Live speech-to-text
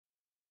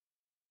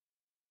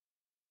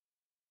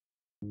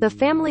The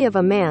family of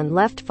a man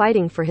left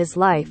fighting for his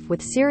life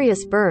with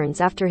serious burns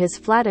after his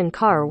flat and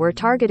car were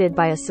targeted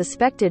by a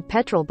suspected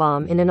petrol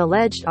bomb in an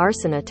alleged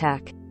arson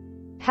attack,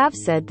 have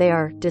said they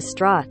are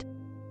distraught.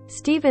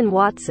 Stephen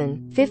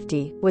Watson,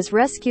 50, was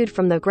rescued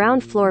from the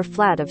ground floor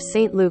flat of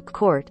St. Luke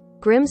Court,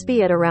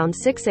 Grimsby at around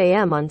 6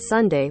 a.m. on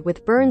Sunday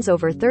with burns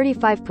over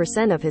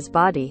 35% of his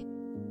body.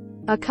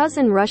 A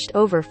cousin rushed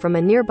over from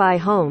a nearby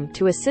home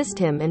to assist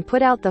him and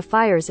put out the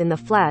fires in the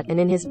flat and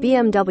in his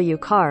BMW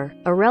car,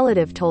 a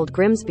relative told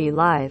Grimsby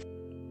Live.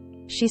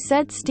 She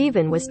said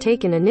Stephen was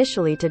taken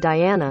initially to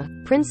Diana,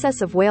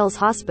 Princess of Wales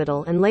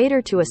Hospital and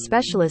later to a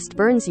specialist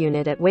burns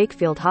unit at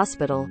Wakefield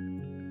Hospital.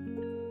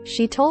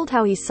 She told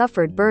how he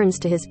suffered burns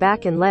to his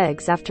back and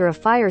legs after a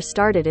fire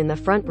started in the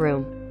front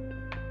room.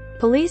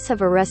 Police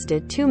have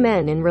arrested 2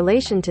 men in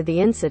relation to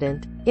the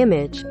incident.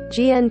 Image,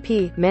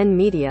 GNP, Men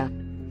Media.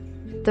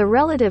 The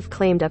relative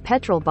claimed a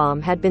petrol bomb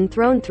had been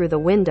thrown through the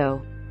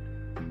window.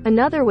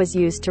 Another was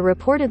used to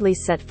reportedly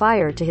set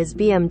fire to his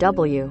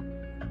BMW.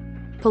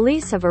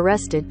 Police have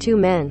arrested 2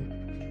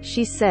 men.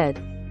 She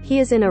said, "He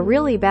is in a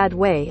really bad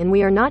way and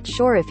we are not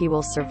sure if he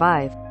will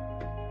survive.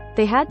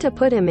 They had to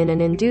put him in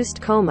an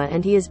induced coma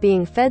and he is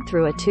being fed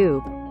through a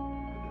tube.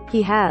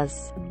 He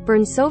has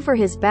burns over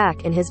his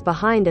back and his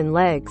behind and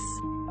legs.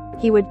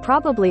 He would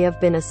probably have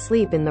been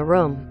asleep in the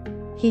room.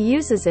 He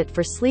uses it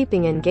for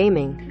sleeping and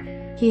gaming.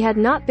 He had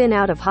not been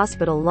out of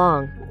hospital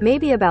long,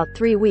 maybe about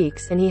 3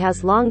 weeks, and he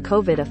has long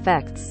COVID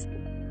effects.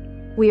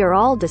 We are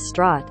all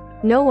distraught.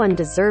 No one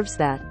deserves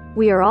that.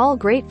 We are all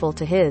grateful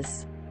to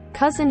his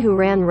cousin who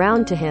ran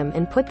round to him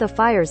and put the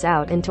fires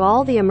out and to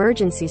all the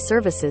emergency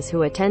services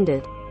who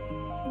attended."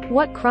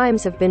 What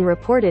crimes have been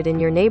reported in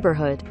your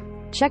neighborhood?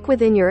 Check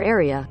within your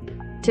area.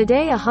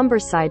 Today a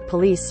Humberside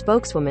police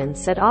spokeswoman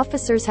said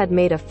officers had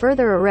made a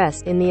further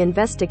arrest in the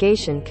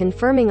investigation,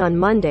 confirming on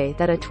Monday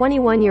that a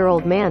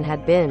 21-year-old man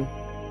had been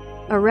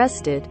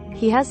arrested.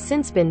 He has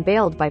since been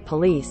bailed by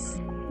police.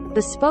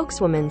 The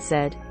spokeswoman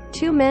said,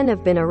 2 men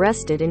have been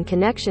arrested in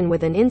connection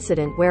with an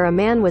incident where a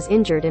man was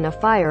injured in a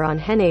fire on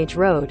Henage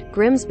Road,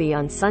 Grimsby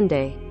on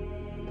Sunday.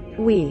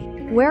 We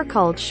were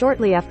called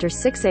shortly after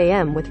 6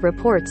 a.m. with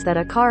reports that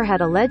a car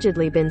had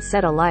allegedly been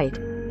set alight.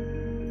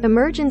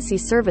 Emergency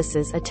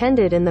services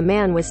attended and the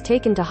man was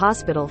taken to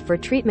hospital for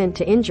treatment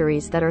to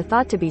injuries that are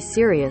thought to be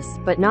serious,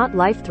 but not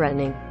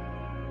life-threatening.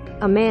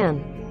 A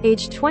man,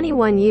 aged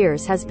 21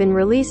 years, has been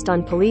released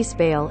on police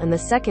bail and the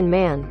second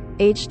man,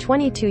 aged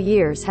 22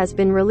 years, has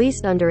been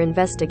released under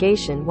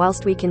investigation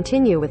whilst we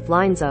continue with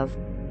lines of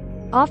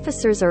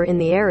officers are in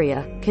the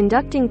area,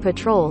 conducting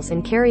patrols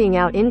and carrying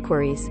out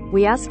inquiries.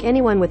 We ask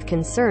anyone with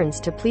concerns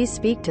to please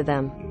speak to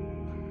them.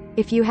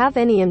 If you have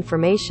any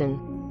information,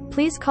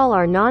 please call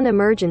our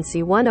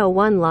non-emergency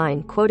 101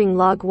 line quoting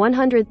log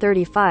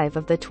 135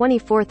 of the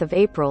 24th of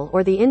April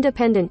or the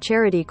independent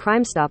charity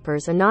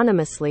Crimestoppers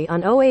anonymously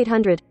on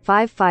 0800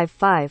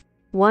 555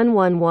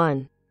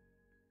 111.